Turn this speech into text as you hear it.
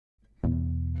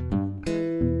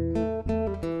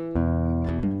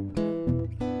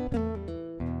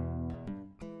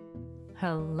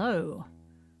Hello.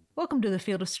 Welcome to the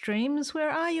Field of Streams, where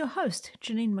I, your host,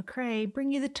 Janine McRae,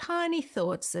 bring you the tiny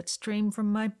thoughts that stream from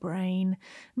my brain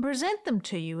and present them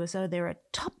to you as though they're a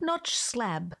top-notch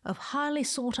slab of highly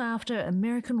sought-after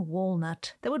American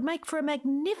walnut that would make for a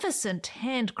magnificent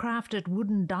handcrafted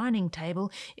wooden dining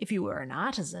table if you were an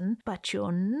artisan, but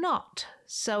you're not.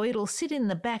 So it'll sit in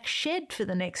the back shed for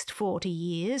the next 40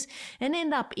 years and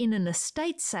end up in an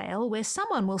estate sale where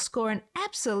someone will score an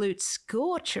absolute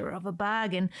scorcher of a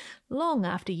bargain long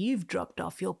after you've dropped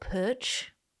off your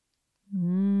perch.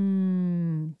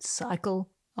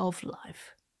 Cycle of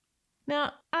life.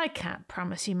 Now, I can't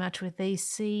promise you much with these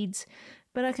seeds,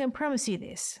 but I can promise you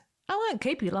this. I won't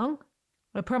keep you long.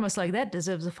 A promise like that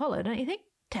deserves a follow, don't you think?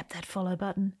 Tap that follow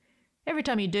button. Every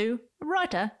time you do, a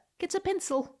writer gets a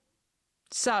pencil.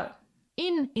 So,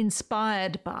 in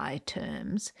inspired by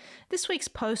terms, this week's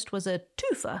post was a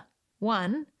twofer.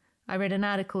 One, I read an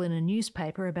article in a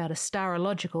newspaper about a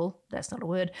starological, that's not a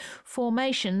word,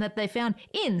 formation that they found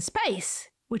in space,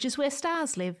 which is where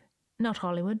stars live, not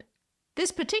Hollywood.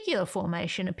 This particular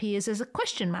formation appears as a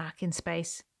question mark in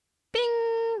space.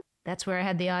 Bing! That's where I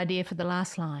had the idea for the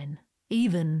last line.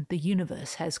 Even the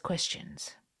universe has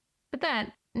questions. But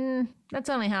that's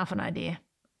only half an idea.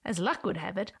 As luck would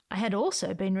have it, I had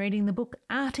also been reading the book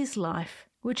Art is Life,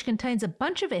 which contains a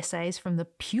bunch of essays from the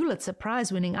Pulitzer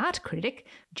Prize-winning art critic,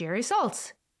 Jerry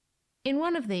Saltz. In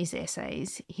one of these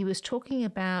essays, he was talking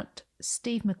about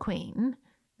Steve McQueen,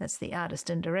 that's the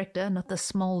artist and director, not the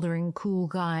smouldering cool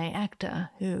guy actor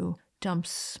who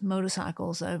jumps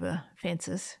motorcycles over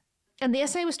fences. And the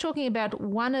essay was talking about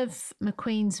one of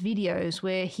McQueen's videos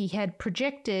where he had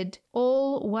projected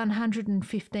all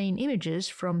 115 images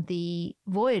from the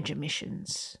Voyager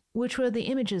missions, which were the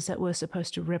images that were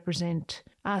supposed to represent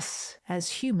us as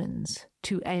humans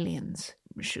to aliens,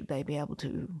 should they be able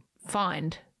to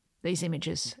find these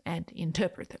images and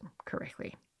interpret them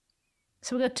correctly.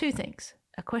 So we've got two things,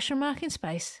 a question mark in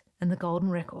space and the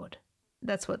golden record.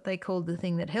 That's what they called the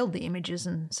thing that held the images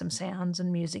and some sounds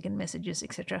and music and messages,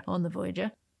 etc. on the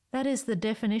Voyager. That is the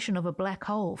definition of a black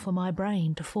hole for my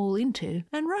brain to fall into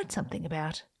and write something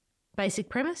about. Basic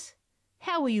premise?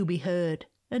 How will you be heard?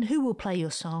 And who will play your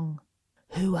song?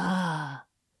 Who are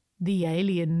the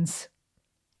aliens?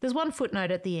 There's one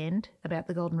footnote at the end about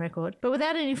the golden record, but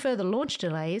without any further launch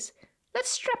delays,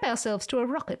 let's strap ourselves to a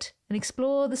rocket and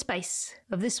explore the space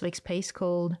of this week's piece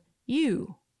called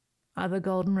You Are the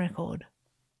Golden Record.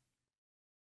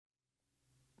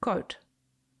 Quote,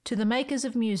 "To the makers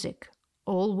of music,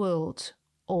 all worlds,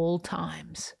 all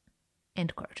times."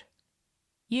 End quote.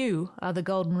 You are the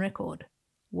golden record,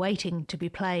 waiting to be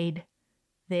played.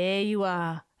 There you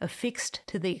are, affixed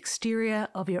to the exterior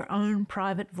of your own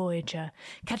private Voyager,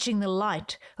 catching the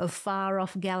light of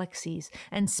far-off galaxies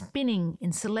and spinning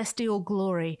in celestial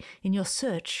glory in your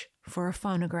search for a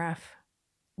phonograph.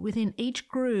 Within each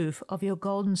groove of your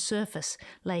golden surface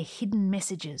lay hidden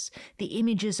messages, the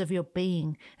images of your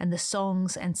being and the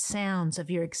songs and sounds of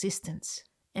your existence.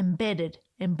 Embedded,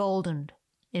 emboldened,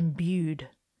 imbued.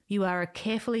 You are a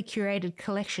carefully curated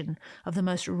collection of the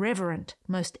most reverent,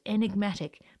 most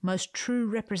enigmatic, most true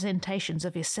representations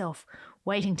of yourself,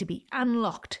 waiting to be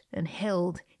unlocked and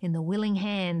held in the willing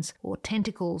hands or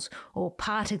tentacles or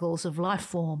particles of life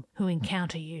form who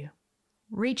encounter you.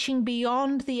 Reaching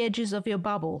beyond the edges of your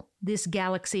bubble, this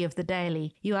galaxy of the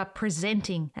daily, you are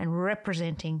presenting and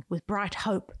representing with bright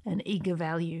hope and eager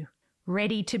value.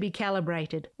 Ready to be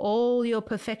calibrated, all your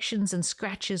perfections and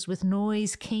scratches with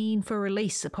noise keen for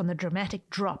release upon the dramatic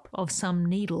drop of some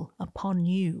needle upon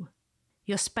you.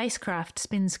 Your spacecraft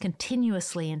spins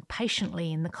continuously and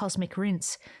patiently in the cosmic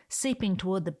rinse, seeping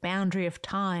toward the boundary of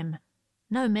time.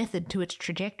 No method to its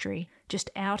trajectory, just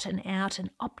out and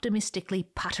optimistically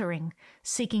puttering,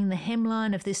 seeking the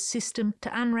hemline of this system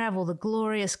to unravel the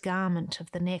glorious garment of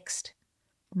the next.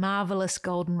 Marvellous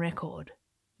golden record.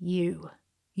 You.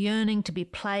 Yearning to be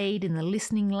played in the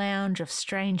listening lounge of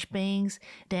strange beings,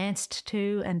 danced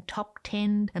to and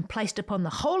top-tenned and placed upon the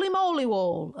holy-moly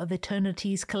wall of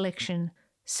eternity's collection.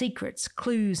 Secrets,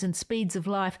 clues and speeds of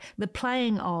life, the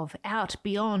playing of, out,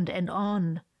 beyond and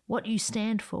on. What you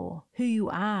stand for, who you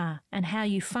are, and how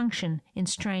you function in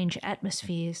strange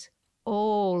atmospheres.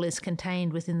 All is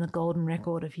contained within the golden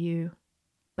record of you.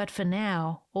 But for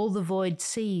now, all the void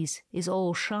sees is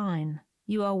all shine.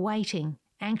 You are waiting,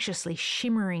 anxiously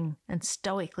shimmering and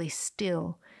stoically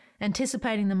still,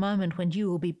 anticipating the moment when you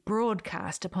will be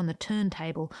broadcast upon the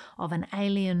turntable of an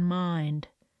alien mind,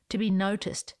 to be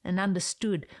noticed and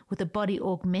understood with a body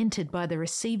augmented by the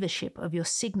receivership of your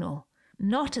signal,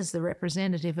 not as the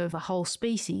representative of a whole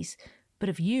species, but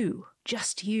of you,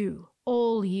 just you,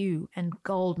 all you and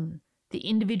golden, the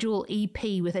individual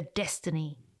EP with a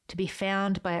destiny to be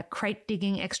found by a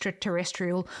crate-digging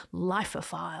extraterrestrial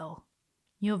liphophile.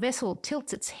 Your vessel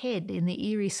tilts its head in the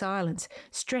eerie silence,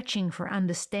 stretching for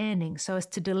understanding so as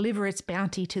to deliver its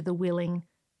bounty to the willing.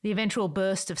 The eventual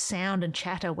burst of sound and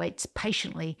chatter waits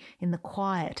patiently in the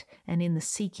quiet and in the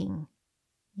seeking.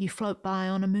 You float by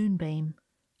on a moonbeam,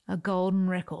 a golden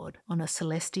record on a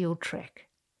celestial trek.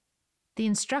 The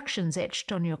instructions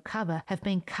etched on your cover have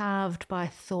been carved by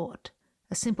thought,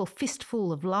 a simple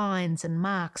fistful of lines and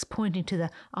marks pointing to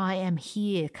the "I am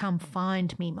here, come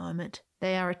find me" moment.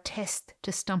 They are a test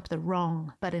to stump the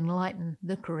wrong but enlighten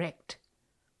the correct.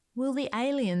 Will the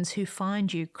aliens who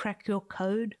find you crack your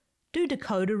code? Do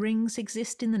decoder rings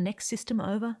exist in the next system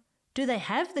over? Do they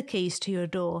have the keys to your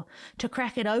door to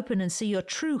crack it open and see your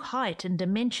true height and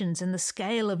dimensions and the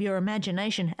scale of your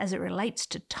imagination as it relates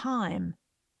to time?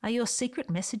 Are your secret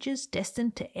messages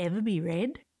destined to ever be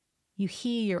read? You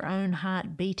hear your own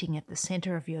heart beating at the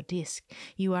centre of your disc.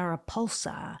 You are a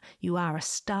pulsar. You are a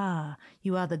star.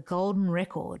 You are the golden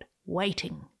record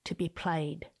waiting to be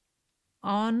played.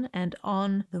 On and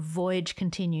on the voyage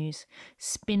continues,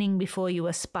 spinning before you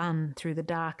are spun through the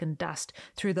dark and dust,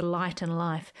 through the light and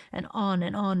life, and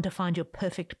on to find your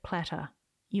perfect platter.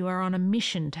 You are on a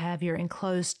mission to have your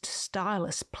enclosed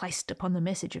stylus placed upon the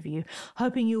message of you,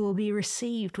 hoping you will be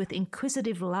received with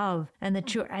inquisitive love and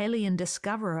that your alien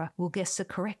discoverer will guess the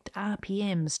correct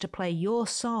RPMs to play your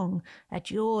song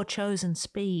at your chosen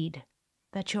speed,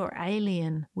 that your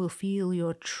alien will feel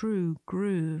your true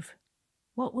groove.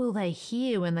 What will they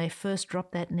hear when they first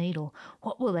drop that needle?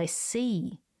 What will they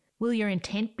see? Will your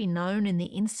intent be known in the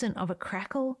instant of a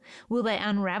crackle? Will they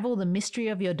unravel the mystery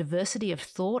of your diversity of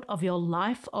thought, of your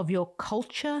life, of your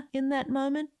culture in that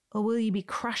moment? Or will you be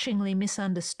crushingly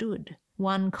misunderstood,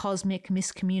 one cosmic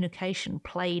miscommunication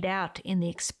played out in the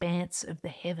expanse of the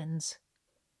heavens?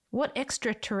 What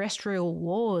extraterrestrial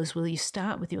wars will you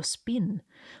start with your spin?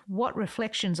 What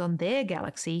reflections on their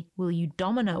galaxy will you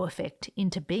domino effect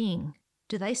into being?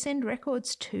 Do they send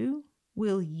records too?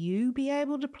 Will you be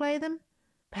able to play them?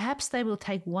 Perhaps they will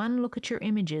take one look at your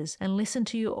images and listen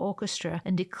to your orchestra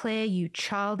and declare you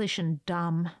childish and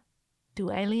dumb.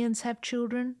 Do aliens have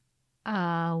children?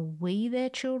 Are we their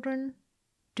children?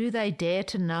 Do they dare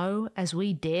to know as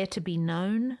we dare to be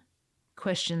known?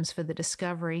 Questions for the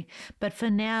discovery, but for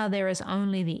now there is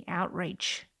only the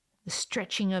outreach, the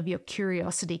stretching of your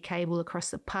curiosity cable across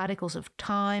the particles of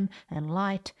time and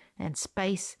light and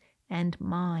space and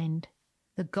mind.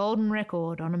 The golden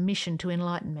record on a mission to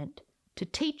enlightenment. To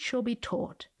teach or be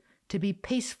taught, to be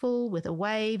peaceful with a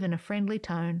wave and a friendly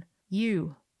tone,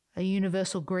 you, a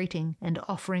universal greeting and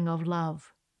offering of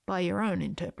love, by your own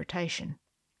interpretation.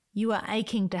 You are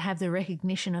aching to have the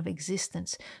recognition of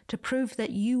existence, to prove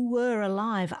that you were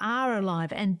alive, are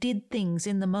alive, and did things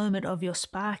in the moment of your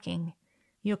sparking.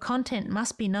 Your content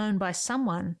must be known by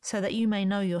someone so that you may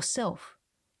know yourself.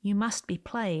 You must be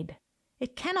played.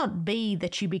 It cannot be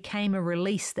that you became a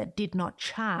release that did not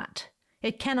chart.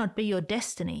 It cannot be your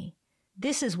destiny.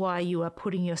 This is why you are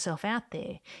putting yourself out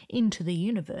there, into the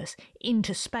universe,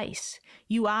 into space.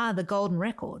 You are the golden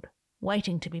record,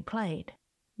 waiting to be played.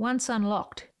 Once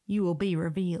unlocked, you will be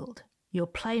revealed. Your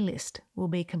playlist will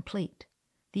be complete.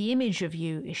 The image of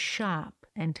you is sharp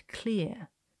and clear.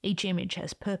 Each image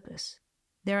has purpose.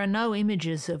 There are no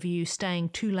images of you staying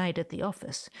too late at the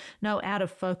office, no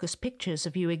out-of-focus pictures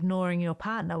of you ignoring your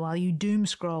partner while you doom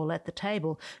scroll at the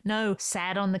table, no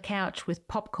sad on the couch with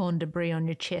popcorn debris on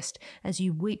your chest as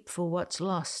you weep for what's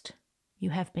lost.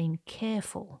 You have been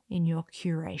careful in your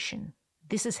curation.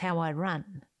 This is how I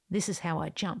run. This is how I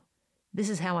jump. This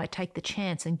is how I take the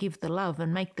chance and give the love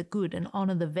and make the good and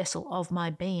honour the vessel of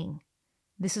my being.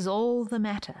 This is all the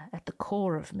matter at the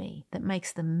core of me that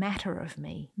makes the matter of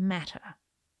me matter.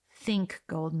 Think,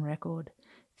 golden record.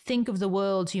 Think of the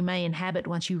worlds you may inhabit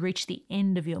once you reach the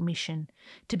end of your mission,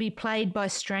 to be played by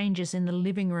strangers in the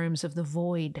living rooms of the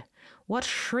void. What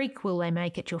shriek will they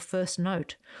make at your first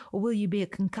note? Or will you be a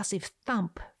concussive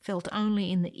thump felt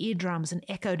only in the eardrums and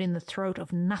echoed in the throat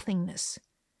of nothingness?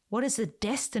 What is the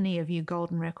destiny of you,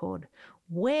 golden record?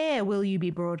 Where will you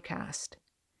be broadcast?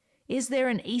 Is there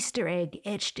an Easter egg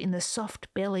etched in the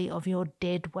soft belly of your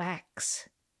dead wax?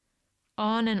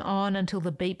 On and on until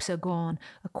the beeps are gone,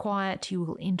 a quiet you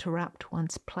will interrupt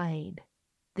once played.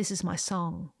 This is my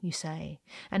song, you say,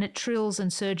 and it trills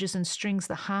and surges and strings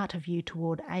the heart of you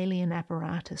toward alien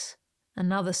apparatus.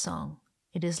 Another song.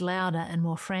 It is louder and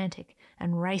more frantic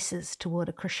and races toward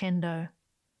a crescendo.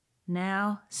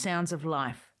 Now, sounds of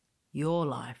life, your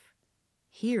life.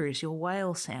 Here is your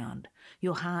whale sound,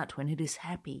 your heart when it is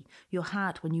happy, your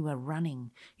heart when you are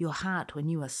running, your heart when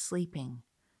you are sleeping.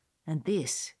 And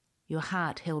this, your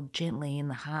heart held gently in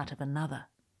the heart of another.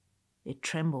 It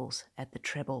trembles at the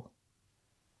treble.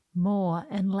 More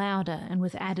and louder and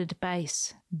with added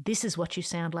bass. This is what you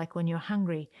sound like when you're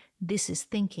hungry. This is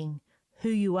thinking, who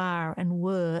you are and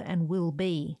were and will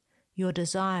be, your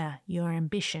desire, your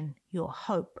ambition, your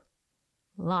hope.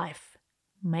 Life,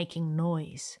 making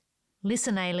noise.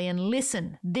 Listen, alien,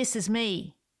 listen. This is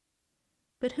me.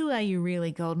 But who are you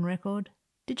really, Golden Record?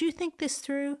 Did you think this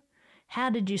through? How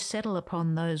did you settle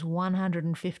upon those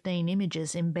 115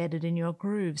 images embedded in your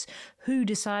grooves? Who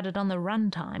decided on the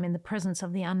runtime in the presence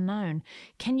of the unknown?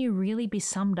 Can you really be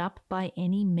summed up by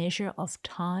any measure of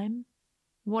time?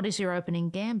 What is your opening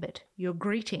gambit, your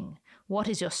greeting? What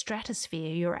is your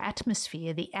stratosphere, your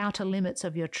atmosphere, the outer limits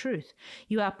of your truth?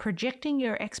 You are projecting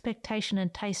your expectation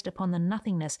and taste upon the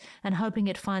nothingness and hoping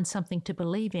it finds something to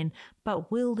believe in,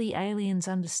 but will the aliens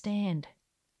understand?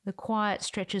 The quiet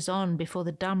stretches on before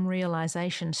the dumb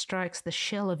realization strikes the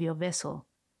shell of your vessel.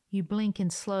 You blink in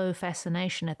slow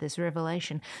fascination at this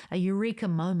revelation, a eureka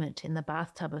moment in the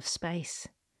bathtub of space.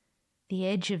 The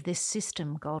edge of this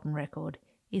system, Golden Record,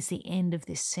 is the end of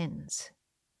this sentence.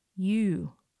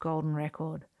 You, Golden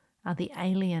Record, are the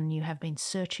alien you have been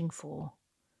searching for.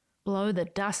 Blow the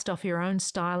dust off your own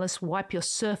stylus, wipe your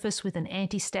surface with an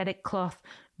anti-static cloth,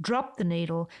 drop the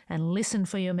needle and listen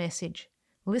for your message.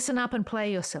 Listen up and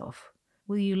play yourself.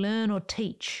 Will you learn or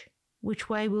teach? Which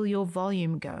way will your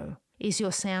volume go? Is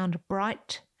your sound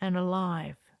bright and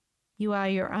alive? You are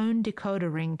your own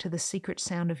decoder ring to the secret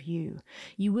sound of you.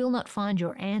 You will not find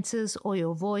your answers or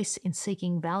your voice in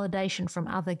seeking validation from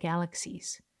other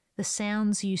galaxies. The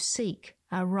sounds you seek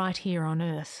are right here on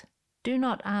Earth. Do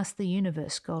not ask the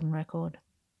universe, Golden Record,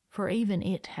 for even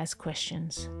it has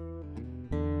questions.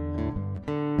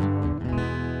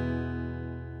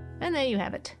 And there you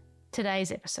have it,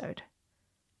 today's episode.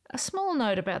 A small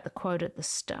note about the quote at the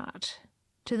start.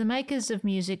 To the makers of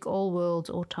music, all worlds,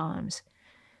 all times.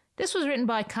 This was written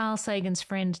by Carl Sagan's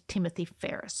friend Timothy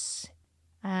Ferris.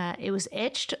 It was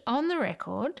etched on the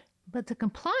record, but the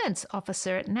compliance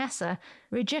officer at NASA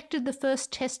rejected the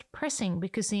first test pressing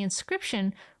because the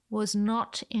inscription was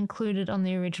not included on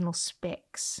the original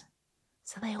specs.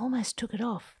 So they almost took it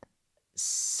off.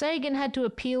 Sagan had to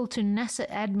appeal to NASA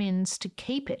admins to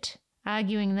keep it,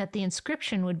 arguing that the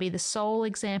inscription would be the sole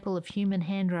example of human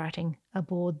handwriting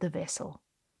aboard the vessel.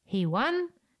 He won.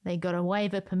 They got a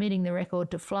waiver permitting the record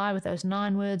to fly with those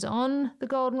 9 words on the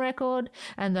Golden Record,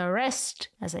 and the rest,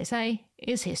 as they say,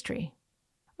 is history.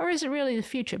 Or is it really the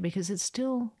future, because it's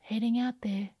still heading out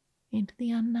there into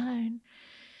the unknown?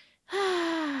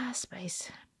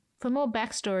 Space. For more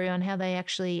backstory on how they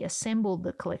actually assembled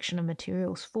the collection of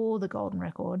materials for the Golden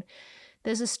Record,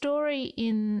 there's a story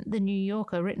in The New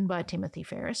Yorker written by Timothy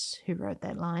Ferris, who wrote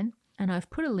that line, and I've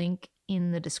put a link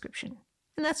in the description.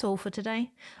 And that's all for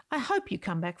today. I hope you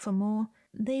come back for more.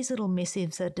 These little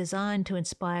missives are designed to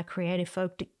inspire creative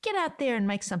folk to get out there and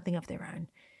make something of their own.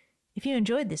 If you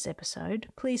enjoyed this episode,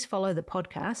 please follow the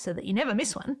podcast so that you never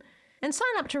miss one, and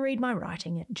sign up to read my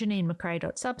writing at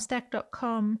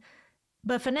JanineMcRae.substack.com.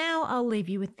 But for now, I'll leave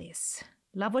you with this.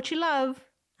 Love what you love,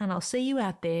 and I'll see you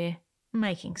out there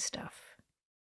making stuff.